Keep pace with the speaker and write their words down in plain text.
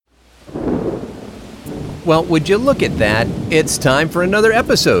Well, would you look at that? It's time for another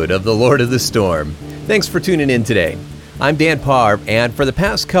episode of The Lord of the Storm. Thanks for tuning in today. I'm Dan Parr, and for the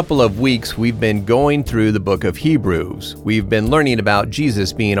past couple of weeks, we've been going through the book of Hebrews. We've been learning about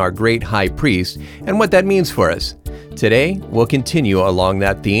Jesus being our great high priest and what that means for us. Today, we'll continue along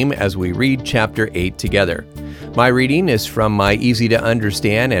that theme as we read chapter 8 together. My reading is from my easy to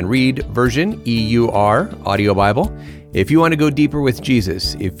understand and read version, EUR, audio Bible. If you want to go deeper with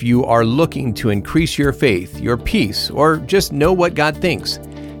Jesus, if you are looking to increase your faith, your peace, or just know what God thinks,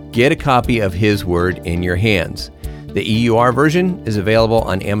 get a copy of His Word in your hands. The EUR version is available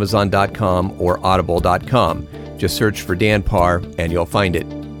on Amazon.com or Audible.com. Just search for Dan Parr and you'll find it.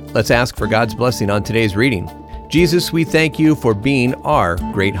 Let's ask for God's blessing on today's reading. Jesus, we thank you for being our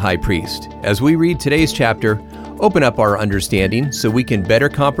great high priest. As we read today's chapter, open up our understanding so we can better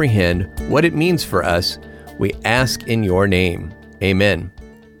comprehend what it means for us. We ask in your name. Amen.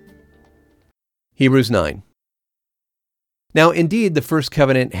 Hebrews 9. Now, indeed, the first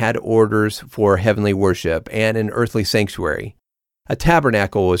covenant had orders for heavenly worship and an earthly sanctuary. A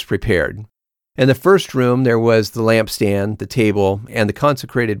tabernacle was prepared. In the first room, there was the lampstand, the table, and the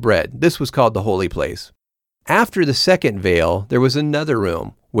consecrated bread. This was called the holy place. After the second veil, there was another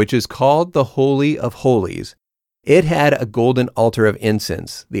room, which is called the Holy of Holies. It had a golden altar of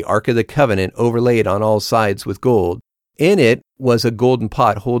incense, the Ark of the Covenant overlaid on all sides with gold. In it was a golden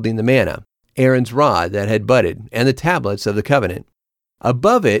pot holding the manna, Aaron's rod that had budded, and the tablets of the covenant.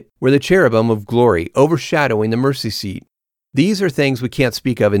 Above it were the cherubim of glory overshadowing the mercy seat. These are things we can't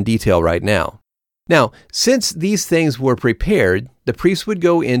speak of in detail right now. Now, since these things were prepared, the priests would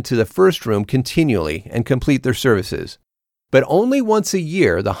go into the first room continually and complete their services. But only once a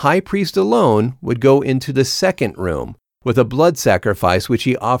year, the high priest alone would go into the second room with a blood sacrifice which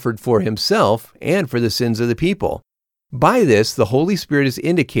he offered for himself and for the sins of the people. By this, the Holy Spirit is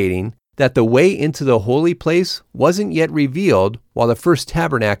indicating that the way into the holy place wasn't yet revealed while the first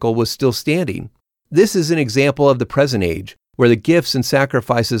tabernacle was still standing. This is an example of the present age, where the gifts and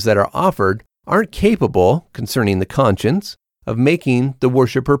sacrifices that are offered aren't capable, concerning the conscience, of making the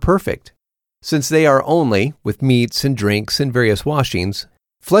worshiper perfect, since they are only, with meats and drinks and various washings,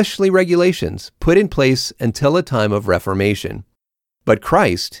 fleshly regulations put in place until a time of reformation. But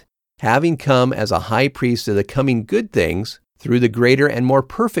Christ, having come as a high priest of the coming good things through the greater and more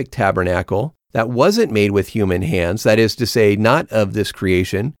perfect tabernacle that wasn't made with human hands, that is to say, not of this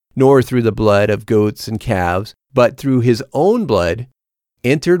creation, nor through the blood of goats and calves, but through His own blood,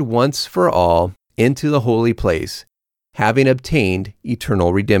 entered once for all into the holy place, having obtained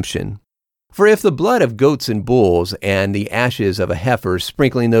eternal redemption. For if the blood of goats and bulls and the ashes of a heifer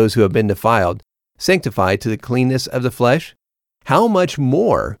sprinkling those who have been defiled sanctify to the cleanness of the flesh, how much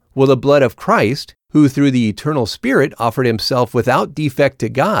more will the blood of Christ, who through the eternal Spirit offered Himself without defect to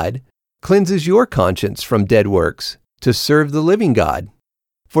God, cleanses your conscience from dead works to serve the living God?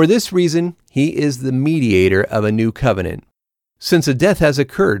 For this reason, He is the mediator of a new covenant, since a death has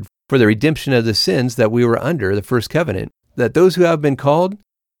occurred for the redemption of the sins that we were under the first covenant, that those who have been called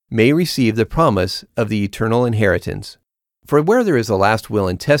may receive the promise of the eternal inheritance. For where there is a last will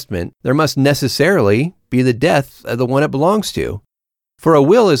and testament, there must necessarily be the death of the one it belongs to. For a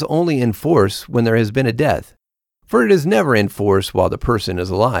will is only in force when there has been a death, for it is never in force while the person is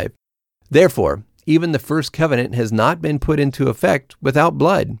alive. Therefore, even the first covenant has not been put into effect without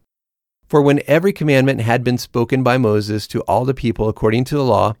blood. For when every commandment had been spoken by Moses to all the people according to the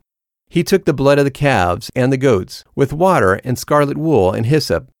law, he took the blood of the calves and the goats, with water and scarlet wool and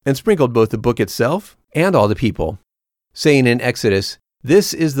hyssop, and sprinkled both the book itself and all the people, saying in Exodus,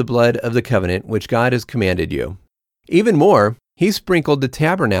 "This is the blood of the covenant which God has commanded you." Even more, he sprinkled the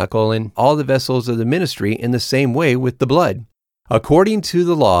tabernacle and all the vessels of the ministry in the same way with the blood. According to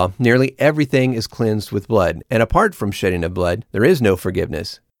the law, nearly everything is cleansed with blood, and apart from shedding of blood, there is no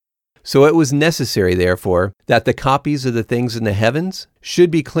forgiveness. So it was necessary, therefore, that the copies of the things in the heavens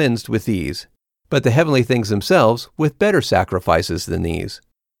should be cleansed with these, but the heavenly things themselves with better sacrifices than these.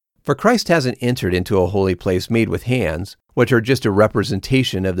 For Christ hasn't entered into a holy place made with hands, which are just a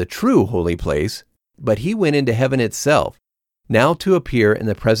representation of the true holy place, but He went into heaven itself, now to appear in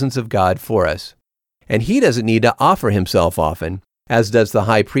the presence of God for us. And He doesn't need to offer Himself often, as does the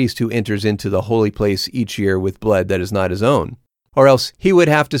high priest who enters into the holy place each year with blood that is not his own. Or else He would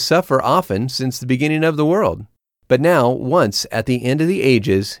have to suffer often since the beginning of the world. But now, once at the end of the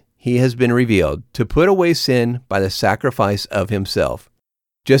ages, He has been revealed to put away sin by the sacrifice of Himself,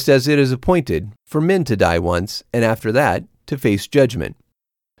 just as it is appointed for men to die once, and after that to face judgment.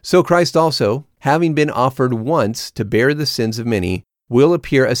 So Christ also, having been offered once to bear the sins of many, will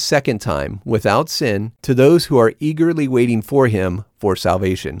appear a second time without sin to those who are eagerly waiting for Him for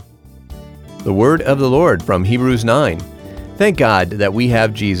salvation. The word of the Lord from Hebrews 9. Thank God that we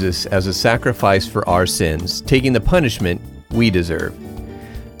have Jesus as a sacrifice for our sins, taking the punishment we deserve.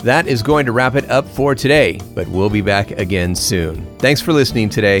 That is going to wrap it up for today, but we'll be back again soon. Thanks for listening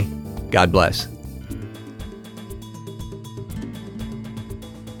today. God bless.